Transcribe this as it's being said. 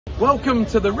Welcome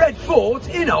to the Red Fort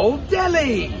in Old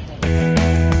Delhi.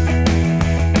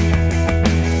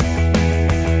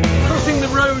 Crossing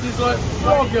the road is like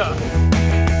Frogger.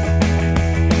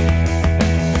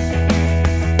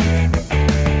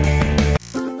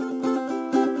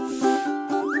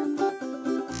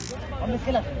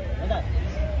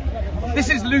 This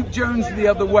is Luke Jones the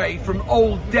other way from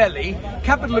Old Delhi,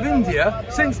 capital of India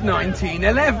since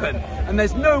 1911. And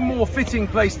there's no more fitting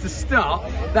place to start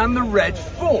than the Red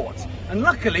Fort. And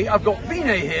luckily I've got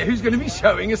Vinay here who's going to be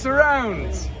showing us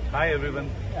around. Hi everyone.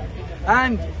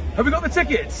 And have we got the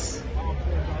tickets?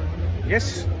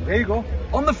 Yes, there you go.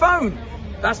 On the phone.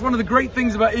 That's one of the great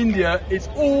things about India. It's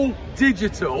all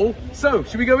digital. So,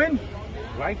 should we go in?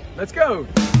 Right. Let's go.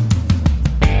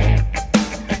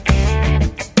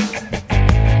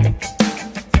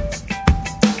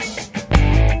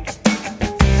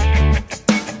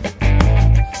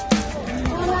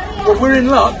 Well, we're in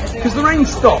luck because the rain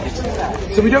stopped,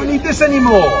 so we don't need this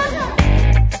anymore.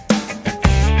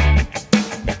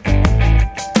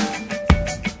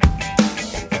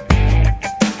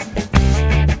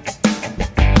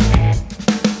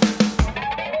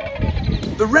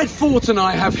 The Red Fort and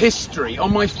I have history.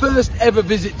 On my first ever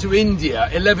visit to India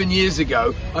 11 years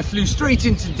ago, I flew straight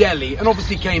into Delhi and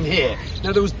obviously came here.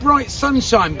 Now there was bright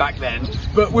sunshine back then,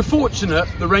 but we're fortunate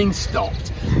the rain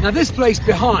stopped. Now this place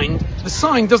behind, the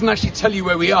sign doesn't actually tell you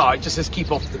where we are, it just says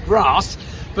keep off the grass,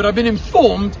 but I've been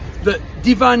informed that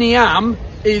Divaniyam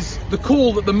is the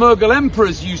call that the Mughal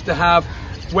emperors used to have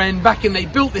when back in they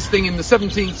built this thing in the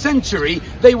 17th century,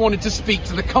 they wanted to speak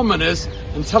to the commoners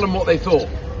and tell them what they thought.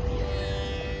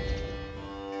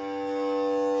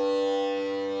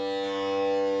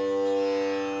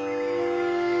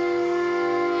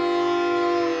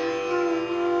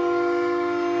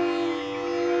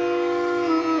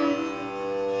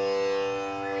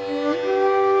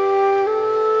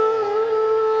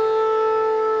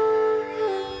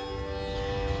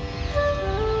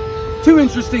 Two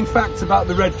interesting facts about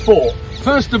the Red Fort.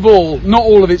 First of all, not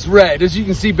all of it's red. As you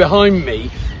can see behind me,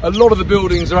 a lot of the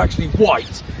buildings are actually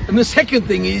white. And the second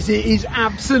thing is, it is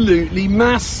absolutely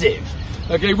massive.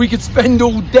 Okay, we could spend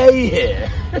all day here.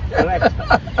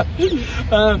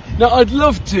 Now, I'd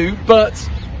love to, but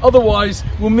otherwise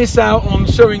we'll miss out on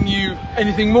showing you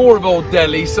anything more of Old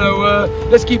Delhi. So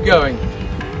let's keep going.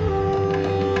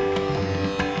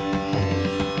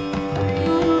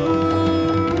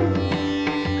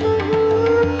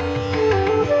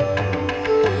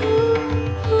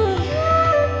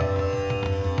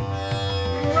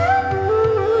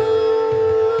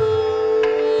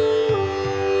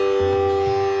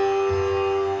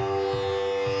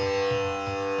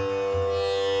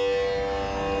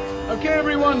 Okay,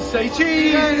 everyone, say cheese!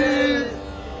 Cheers.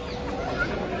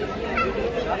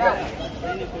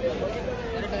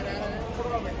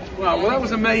 Wow, well that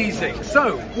was amazing.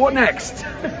 So, what next?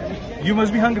 You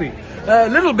must be hungry. A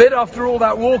little bit after all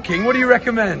that walking. What do you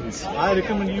recommend? I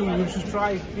recommend you should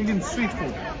try Indian street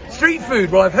food. Street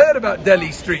food? Well, I've heard about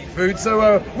Delhi street food,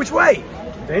 so which way?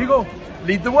 There you go.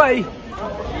 Lead the way.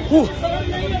 Ooh.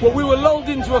 Well, we were lulled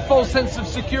into a false sense of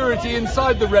security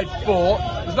inside the Red Fort.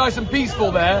 It was nice and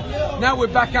peaceful there. Now we're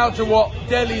back out to what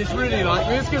Delhi is really like.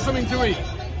 Let's get something to eat.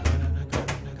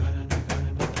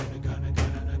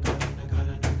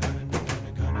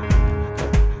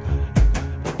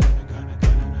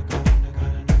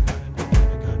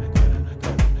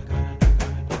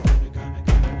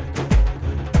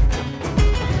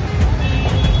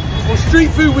 Well, street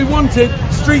food we wanted,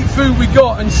 street food we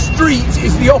got, and street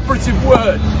is the operative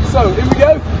word. So, here we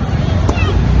go.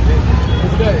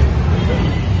 Okay.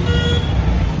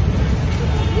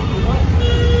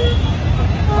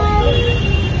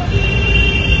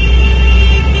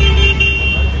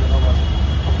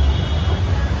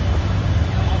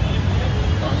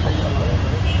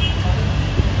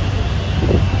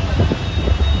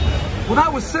 Well,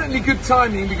 that was certainly good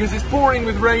timing because it's pouring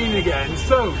with rain again.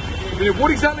 So,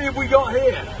 what exactly have we got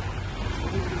here?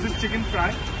 This is chicken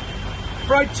fry.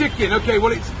 Fried chicken, okay,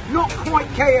 well it's not quite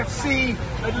KFC,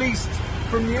 at least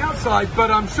from the outside, but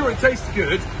I'm sure it tastes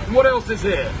good. And what else is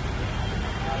here?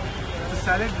 This is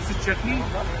salad, this is chutney,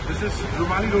 this is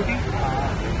rumali roti.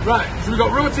 Right, so we've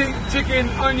got roti, chicken,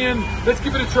 onion. Let's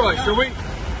give it a try, shall we?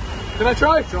 Can I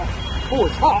try? Sure. Oh,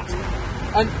 it's hot.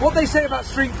 And what they say about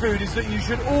street food is that you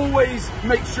should always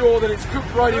make sure that it's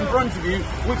cooked right in front of you,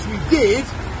 which we did,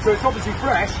 so it's obviously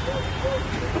fresh.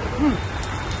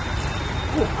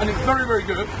 Oh, and it's very, very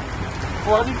good.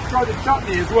 Oh, I need to try the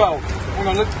chutney as well. Hang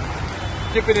on, let's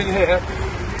dip it in here.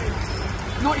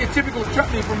 Not your typical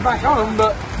chutney from back home,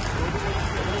 but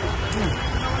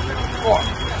oh,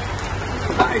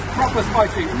 that is proper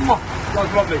spicy.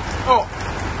 That's lovely. Oh,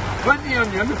 plenty of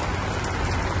onion.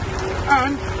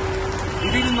 And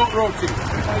we've even got roti.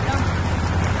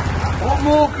 What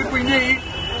more could we need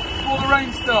before the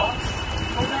rain starts?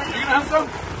 Are you going to have some?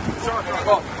 Sure.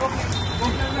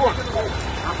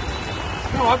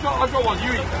 No, I've got one.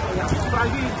 You eat.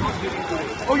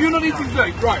 Oh, you're not eating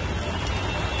today? Right.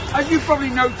 As you've probably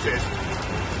noticed,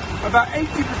 about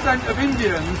 80% of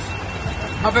Indians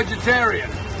are vegetarian.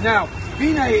 Now,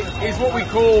 Vinay is what we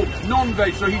call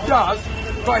non-veg, so he does,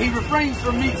 but he refrains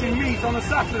from eating meat on a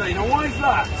Saturday. Now, why is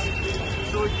that?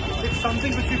 So it's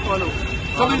something which we follow.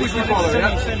 Something which we follow,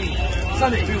 yeah?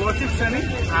 Sunny. We worship Sunny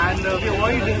and we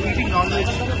avoid eating non-veg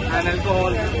and alcohol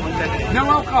on Saturday. No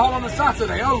alcohol on a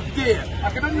Saturday, oh dear. I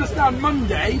can understand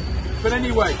Monday, but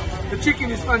anyway, the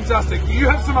chicken is fantastic. You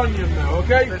have some onion though,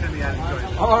 okay? Certainly, I'll enjoy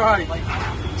it. All right,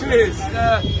 cheers.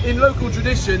 In local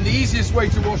tradition, the easiest way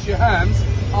to wash your hands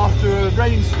after a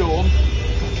rainstorm.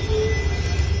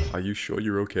 Are you sure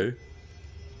you're okay?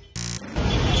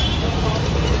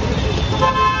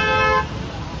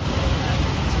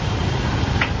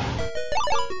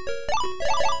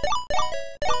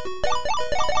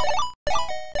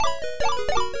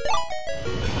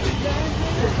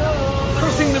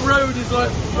 Crossing the road is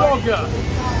like Frogger.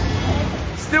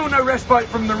 Still no respite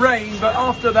from the rain, but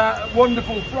after that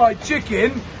wonderful fried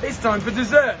chicken, it's time for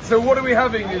dessert. So what are we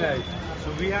having today?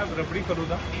 So we have rabdi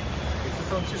faluda. It's a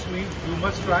conscious meat you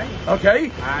must try. Okay.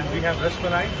 And we have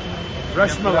rashmalai.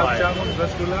 Rashmalai. Jamun,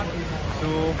 rasgulla.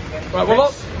 So Right,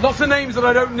 well, lots of names that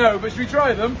I don't know, but should we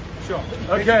try them? sure.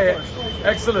 Okay,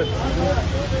 excellent.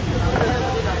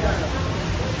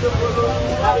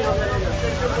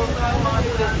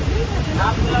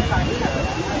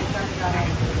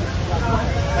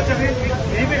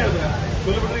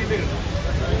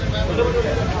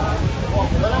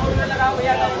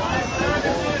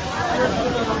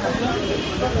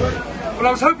 Well,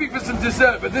 I was hoping for some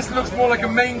dessert, but this looks more like a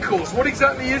main course. What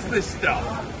exactly is this stuff?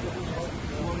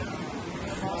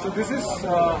 So this is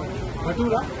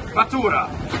bhatura. Bhatura.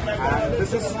 And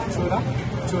this is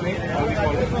chole, how we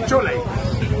call it. Chole.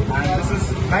 And this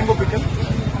is mango pickle,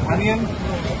 onion,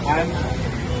 and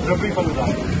rabdi faluda.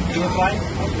 You will try?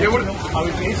 Yeah, what? How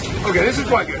it tastes? Okay, this is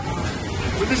quite good.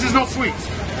 But this is not sweet.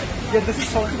 Yeah, this is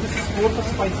salty. This is more for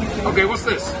spicy. Okay, what's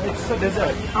this? It's a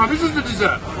dessert. Ah, this is the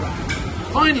dessert.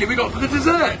 Finally, we got to the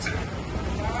dessert.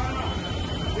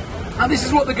 And this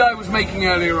is what the guy was making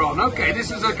earlier on. Okay,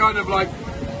 this is a kind of like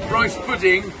rice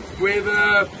pudding with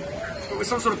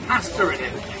some sort of pasta in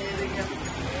it.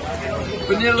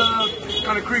 Vanilla,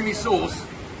 kind of creamy sauce.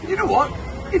 You know what?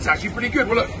 It's actually pretty good.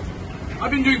 Well, look,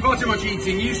 I've been doing far too much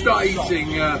eating. You start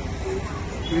eating, you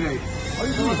know.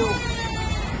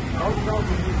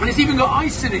 And it's even got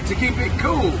ice in it to keep it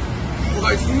cool. Although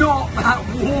it's not that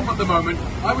warm at the moment.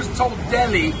 I was told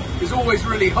Delhi is always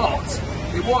really hot.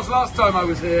 It was last time I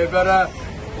was here, but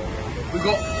we've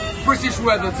got British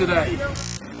weather today.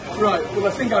 Right, well I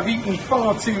think I've eaten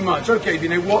far too much. Okay,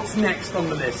 Vinay, what's next on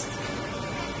the list?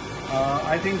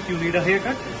 I think you need a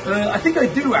haircut. I think I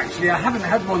do actually. I haven't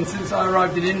had one since I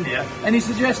arrived in India. Any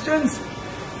suggestions?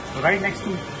 Right next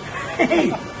to.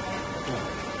 Hey!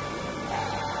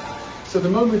 So the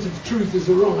moment of truth has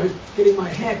arrived, getting my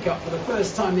hair cut for the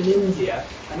first time in India,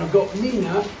 and I've got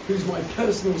Meena, who's my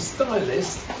personal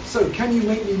stylist. So can you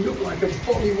make me look like a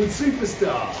Bollywood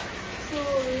superstar? So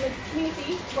let me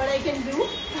see what I can do.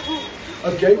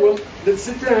 Okay, well, let's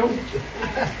sit down.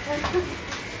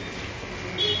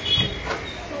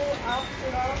 So आप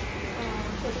थोड़ा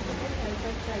छोटे-छोटे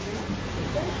haircut चाहिए.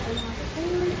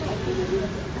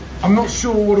 I'm not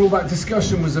sure what all that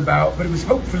discussion was about, but it was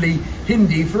hopefully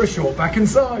Hindi for a short back and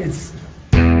sides.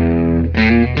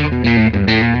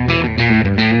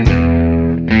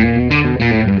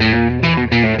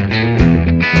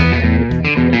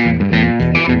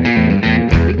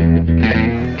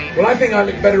 Well, I think I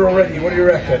look better already. What do you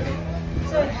reckon?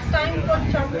 So it's time for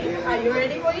chumpy. Are you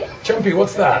ready for it? Chumpy,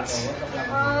 what's that?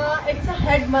 It's a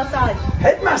head massage.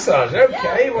 Head massage.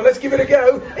 Okay, well, let's give it a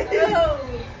go. Oh.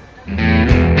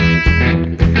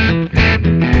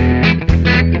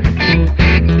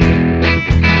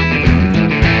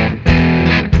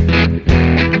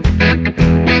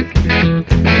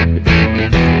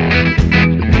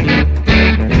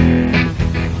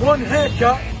 One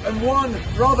haircut and one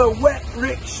rather wet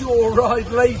rickshaw ride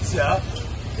later.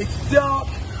 It's dark.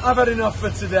 I've had enough for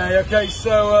today. Okay,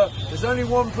 so there's only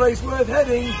one place worth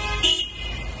heading.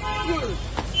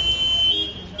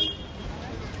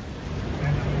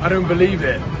 I don't believe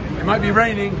it. It might be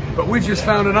raining, but we just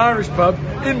found an Irish pub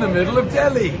in the middle of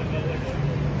Delhi.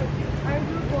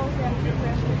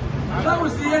 That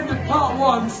was the end of part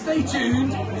 1. Stay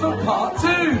tuned for part 2.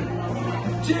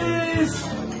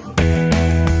 Cheers!